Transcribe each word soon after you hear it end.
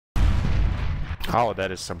Oh,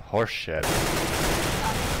 that is some horse shit.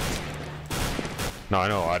 No, I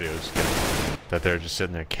know audio's good. That they're just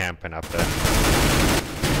sitting there camping up there.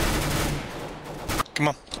 Come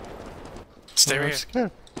on. Stay Oh, right I'm here.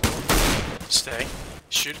 scared. Stay.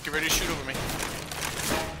 Shoot. Get ready to shoot over me.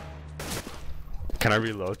 Can I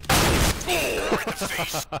reload? Oh, right in the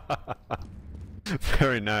face.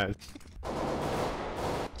 Very nice.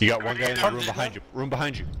 You got one guy in the room behind you. Room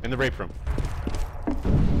behind you. In the rape room.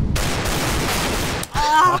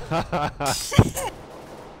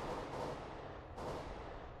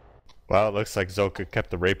 Well, it looks like Zoka kept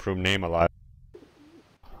the rape room name alive.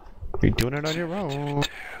 You're doing it on your own.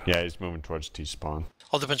 Yeah, he's moving towards T-spawn.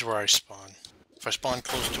 All depends where I spawn. If I spawn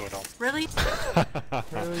close to it, I'll... Really?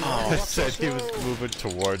 I said he was moving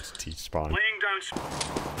towards T-spawn.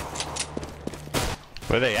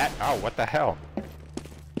 Where are they at? Oh, what the hell?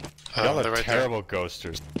 Y'all are right terrible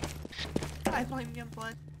ghosters. I blame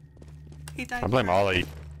Youngblood. He died. I blame all of you.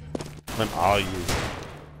 I blame all of you.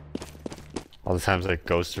 All the times I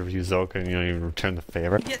ghost review Zoka and you don't even return the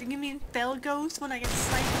favor. You mean fail ghost when I get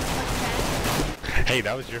sniped in the fucking head? Hey,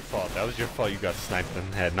 that was your fault. That was your fault you got sniped in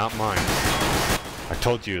the head, not mine. I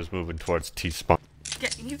told you he was moving towards T-spawn. Yeah,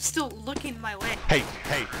 you're still looking my way. Hey,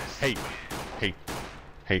 hey, hey, hey,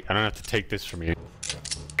 hey, I don't have to take this from you.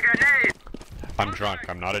 I'm drunk,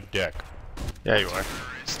 I'm not a dick. Yeah, you are.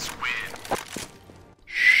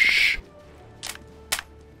 Shh.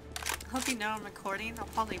 I hope you know I'm recording. I'll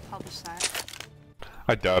probably publish that.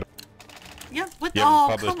 I doubt it. Yeah, what? Yeah, Oh,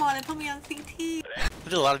 publish. come on, and put me on CT. I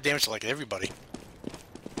did a lot of damage to like everybody.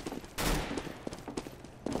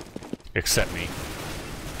 Except me.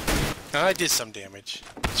 I did some damage.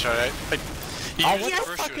 That's right. Oh, what Yes.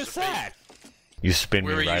 the fuck is that? You spin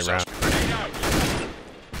me Where are right you, round.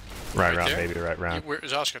 Right round, there? baby, right round.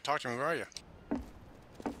 Where's Oscar? Talk to me. Where are you?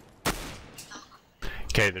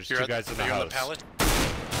 Okay, there's You're two at, guys in the are you on house. the pallet?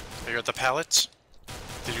 Are you at the pallets?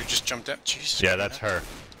 Did you just jump down? Jesus. Yeah, that's her.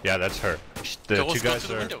 Yeah, that's her. The Go two through guys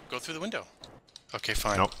the are... window. Go through the window. Okay,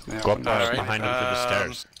 fine. Nope. Yeah, Go up Alright, behind him to the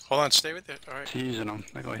stairs. Hold on, stay with it. Alright. Teasing them.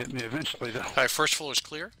 They're gonna hit me eventually, though. Alright, first floor is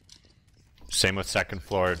clear. Same with second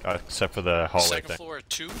floor, except for the hallway Second thing. floor at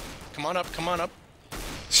 2. Come on up, come on up.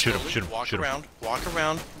 Shoot him, Slowly, shoot him, walk shoot him. around, walk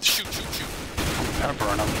around. Shoot. I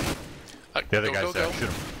burn them. The other go, guy's go, there, go. shoot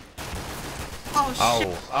him. Oh,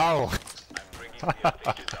 shit. Oh,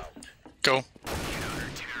 Go.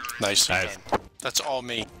 Nice. Nice. That's all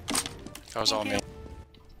me. That was all me.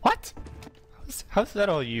 What? How's that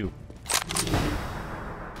all you?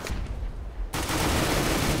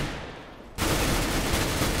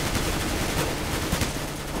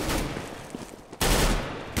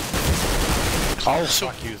 Oh, So-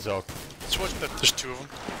 fuck you, Zoke. So what, there's 2 of them.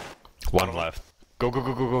 One left. Go, go,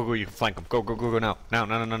 go, go, go, go. You can flank him. Go, go, go, go now. Now,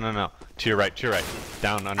 no, no, no, no, no. To your right, to your right.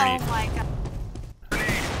 Down Oh underneath. my god.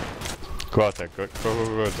 Go out there. Go, go, go,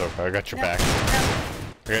 go, Zoke. I got your No, back. no.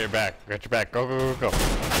 I got your back. I got your back. Go, go, go, go.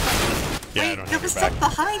 Yeah, I Wait, don't there have was your back. stuff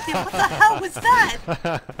behind him. What the hell was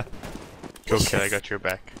that? Okay, I got your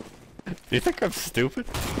back. Do you think I'm stupid?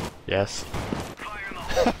 Yes.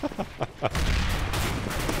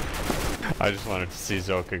 I just wanted to see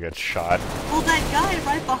Zoka get shot. Well, that guy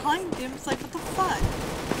right behind him is like, what the fuck?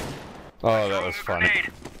 Oh, that was funny.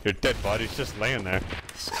 Your dead body's just laying there.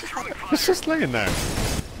 It's just laying there.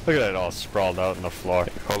 Look at it all sprawled out on the floor.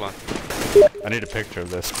 Hold on. I need a picture of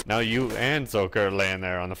this. Now you and Zoka are laying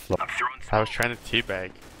there on the floor. I was trying to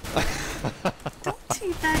teabag. Don't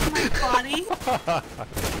teabag my body.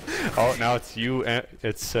 Oh, now it's you and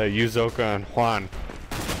it's you, Zoka, and Juan.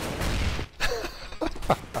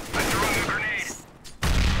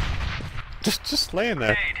 Just laying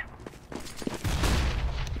there.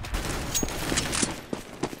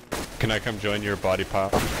 Can I come join your body pile?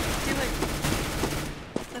 Do it.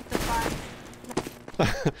 Let the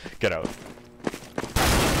fire. Get out.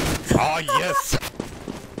 Oh yes!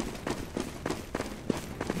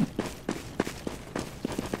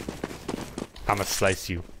 I'ma slice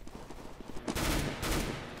you.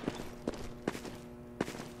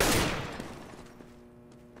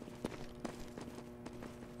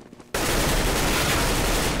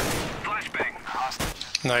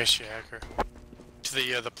 Nice, you hacker.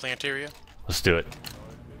 To the plant area. Let's do it.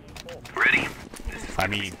 Ready? I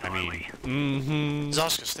mean.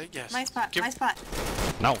 Zoska, stay. Yes. My spot, Give- my spot.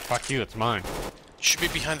 No, fuck you, it's mine. You should be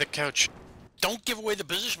behind the couch. Don't give away the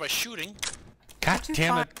position by shooting. God Too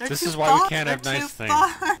damn far. it, They're this too is why we far. can't have They're nice too things.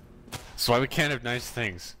 far. That's why we can't have nice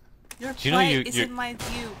things. Your Do you know butt you- is you- in my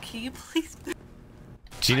view. Can you please?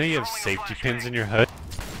 Do you know you have safety pins in your hood?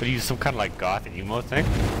 What are you, some kind of like goth emo thing?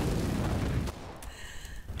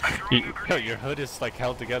 No, your hood is like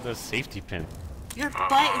held together with safety pin. Your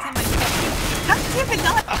butt is in my face. God damn it,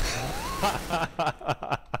 not!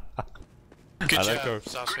 Good I job, like her.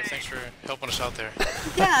 Sasha. Thanks for helping us out there.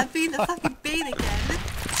 Yeah, being the fucking bait again.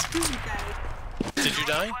 Screw you guys. Did you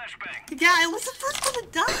die? Yeah, I was the first one to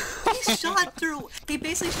die. He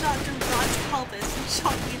basically shot through Rod's pelvis and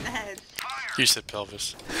shot me in the head. You said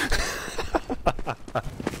pelvis.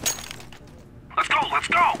 Let's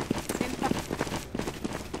go! Same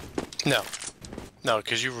fucking No. No,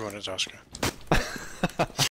 because you ruined it, Oscar.